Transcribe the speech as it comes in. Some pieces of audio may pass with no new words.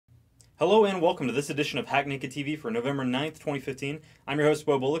Hello and welcome to this edition of Hack Naked TV for November 9th, 2015. I'm your host,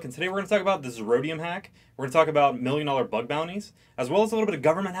 Bo Bullock, and today we're going to talk about the Zerodium hack. We're going to talk about million-dollar bug bounties, as well as a little bit of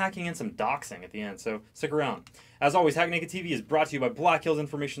government hacking and some doxing at the end, so stick around. As always, Hack Naked TV is brought to you by Black Hills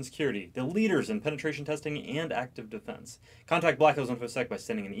Information Security, the leaders in penetration testing and active defense. Contact Black Hills InfoSec by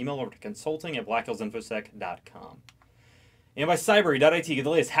sending an email over to consulting@blackhillsinfosec.com. And by Cybrary.it, get the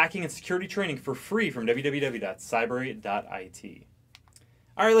latest hacking and security training for free from www.cybrary.it.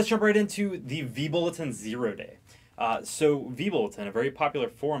 All right, let's jump right into the vBulletin 0 day. So vBulletin, a very popular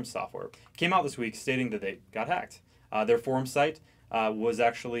forum software, came out this week stating that they got hacked. Their forum site was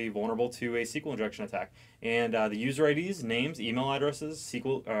actually vulnerable to a SQL injection attack. And the user IDs, names, email addresses,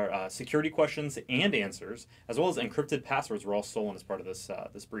 security questions and answers, as well as encrypted passwords were all stolen as part of this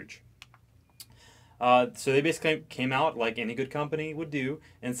breach. So they basically came out like any good company would do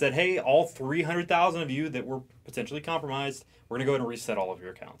and said, hey, all 300,000 of you that were potentially compromised, we're going to go ahead and reset all of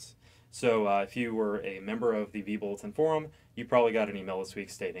your accounts. So if you were a member of the vBulletin forum, you probably got an email this week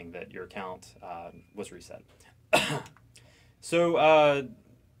stating that your account was reset. So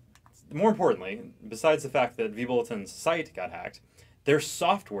more importantly, besides the fact that vBulletin's site got hacked, their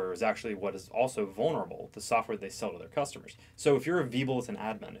software is actually what is also vulnerable, the software they sell to their customers. So if you're a vBulletin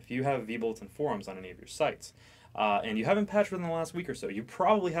admin, if you have vBulletin forums on any of your sites, and you haven't patched within the last week or so, you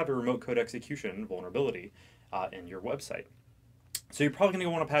probably have a remote code execution vulnerability in your website. So you're probably going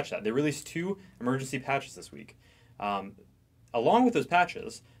to want to patch that. They released 2 emergency patches this week. Along with those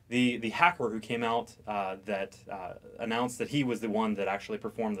patches, the hacker who came out that announced that he was the one that actually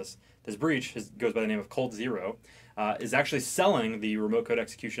performed this breach, goes by the name of Cold Zero, is actually selling the remote code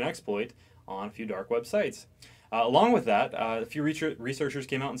execution exploit on a few dark websites. Along with that, a few researchers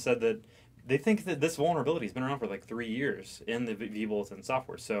came out and said that they think that this vulnerability has been around for like 3 years in the vBulletin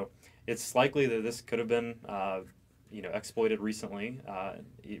software. So it's likely that this could have been exploited recently,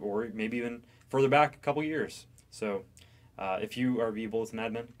 or maybe even further back a couple years. So if you are a vBulletin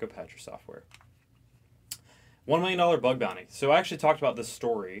admin, go patch your software. $1 million bug bounty. So I actually talked about this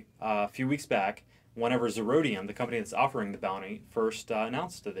story a few weeks back whenever Zerodium, the company that's offering the bounty, first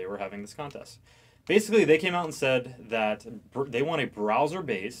announced that they were having this contest. Basically, they came out and said that they want a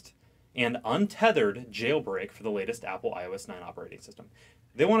browser-based and untethered jailbreak for the latest Apple iOS 9 operating system.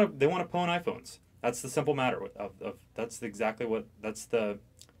 They want to pwn iPhones. That's the simple matter of that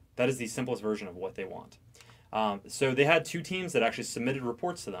is the simplest version of what they want. So they had 2 teams that actually submitted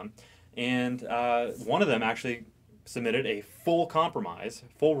reports to them, and one of them actually submitted a full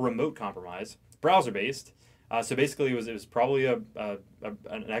remote compromise, browser-based. So basically, it was probably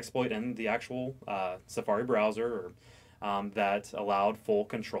an exploit in the actual Safari browser, that allowed full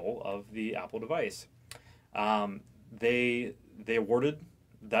control of the Apple device. They awarded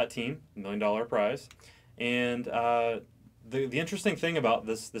that team $1 million prize, and the interesting thing about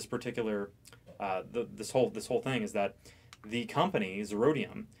this particular this whole thing is that the company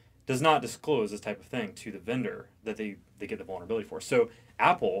Zerodium does not disclose this type of thing to the vendor that they get the vulnerability for. So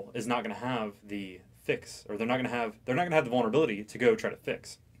Apple is not going to have the fix, or they're not going to have the vulnerability to go try to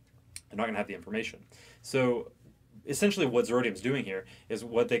fix. They're not going to have the information. So essentially, what Zerodium is doing here is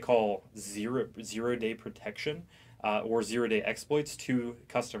what they call zero-day protection, or zero-day exploits to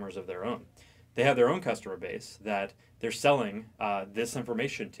customers of their own. They have their own customer base that they're selling this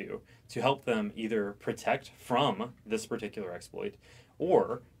information to help them either protect from this particular exploit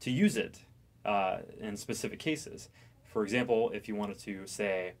or to use it in specific cases. For example, if you wanted to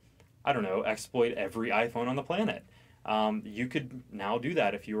say, I don't know, exploit every iPhone on the planet, you could now do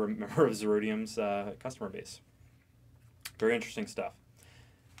that if you were a member of Zerodium's customer base. Very interesting stuff.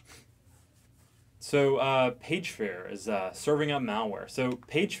 So PageFair is serving up malware. So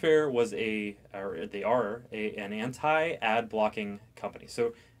PageFair was an anti-ad blocking company.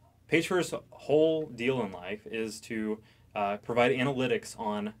 So PageFair's whole deal in life is to provide analytics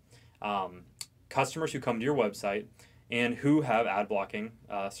on customers who come to your website and who have ad blocking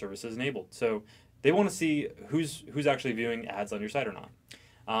services enabled. So they want to see who's actually viewing ads on your site or not.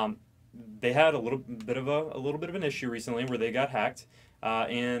 They had a little bit of an issue recently where they got hacked.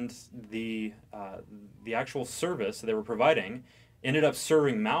 And the actual service they were providing ended up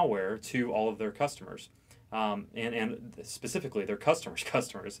serving malware to all of their customers, and specifically their customers'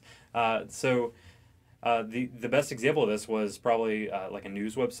 customers. So the best example of this was probably like a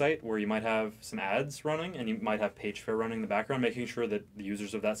news website where you might have some ads running, and you might have PageFair running in the background, making sure that the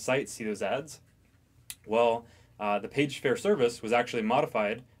users of that site see those ads. Well, the PageFair service was actually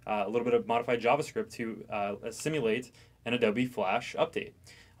modified, a little bit of modified JavaScript to simulate an Adobe Flash update.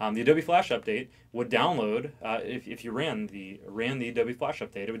 The Adobe Flash update would download, if you ran the Adobe Flash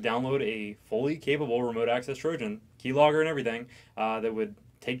update, it would download a fully capable remote access Trojan, keylogger and everything, that would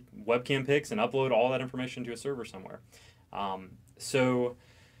take webcam pics and upload all that information to a server somewhere. So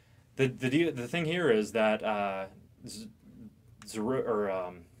the thing here is that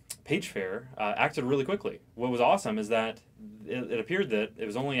Pagefair acted really quickly. What was awesome is that it appeared that it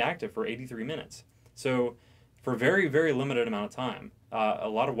was only active for 83 minutes. So for a very, very limited amount of time, a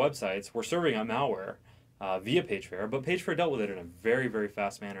lot of websites were serving up malware via Pagefair, but Pagefair dealt with it in a very, very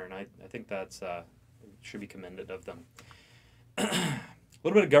fast manner, and I think that's should be commended of them. A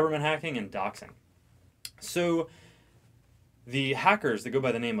little bit of government hacking and doxing. So the hackers that go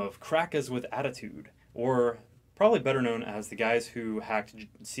by the name of Crackers with Attitude, or probably better known as the guys who hacked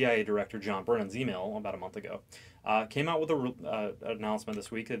CIA Director John Brennan's email about a month ago, came out with an announcement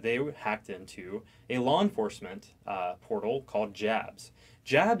this week that they hacked into a law enforcement portal called Jabs.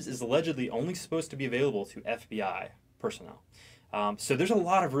 Jabs is allegedly only supposed to be available to FBI personnel. So there's a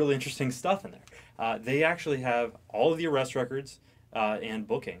lot of really interesting stuff in there. They actually have all of the arrest records and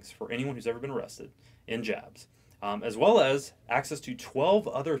bookings for anyone who's ever been arrested in Jabs, as well as access to 12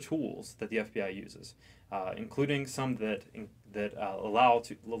 other tools that the FBI uses, including some that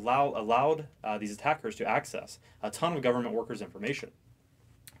allowed these attackers to access a ton of government workers' information.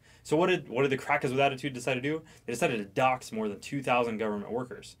 So what did the Crackers with Attitude decide to do? They decided to dox more than 2,000 government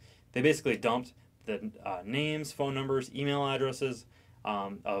workers. They basically dumped the names, phone numbers, email addresses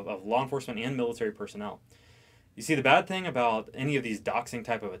of law enforcement and military personnel. You see, the bad thing about any of these doxing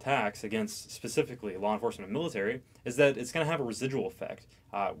type of attacks against specifically law enforcement and military is that it's going to have a residual effect.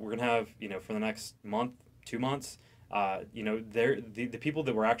 We're going to have, for the next month, 2 months, the people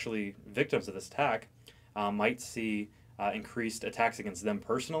that were actually victims of this attack might see increased attacks against them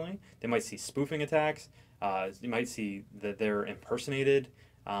personally. They might see spoofing attacks. You might see that they're impersonated.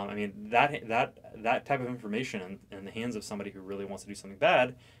 That type of information in the hands of somebody who really wants to do something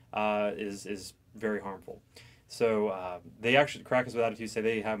bad is very harmful. So Crackers with Attitude say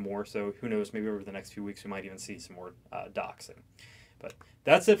they have more, so who knows, maybe over the next few weeks we might even see some more doxing. But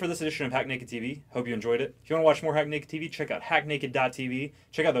that's it for this edition of Hack Naked TV. Hope you enjoyed it. If you want to watch more Hack Naked TV, check out hacknaked.tv.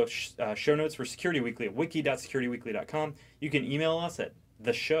 Check out the show notes for Security Weekly at wiki.securityweekly.com. You can email us at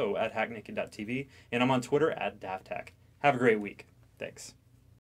theshow@hacknaked.tv, and I'm on Twitter @dafthack. Have a great week. Thanks.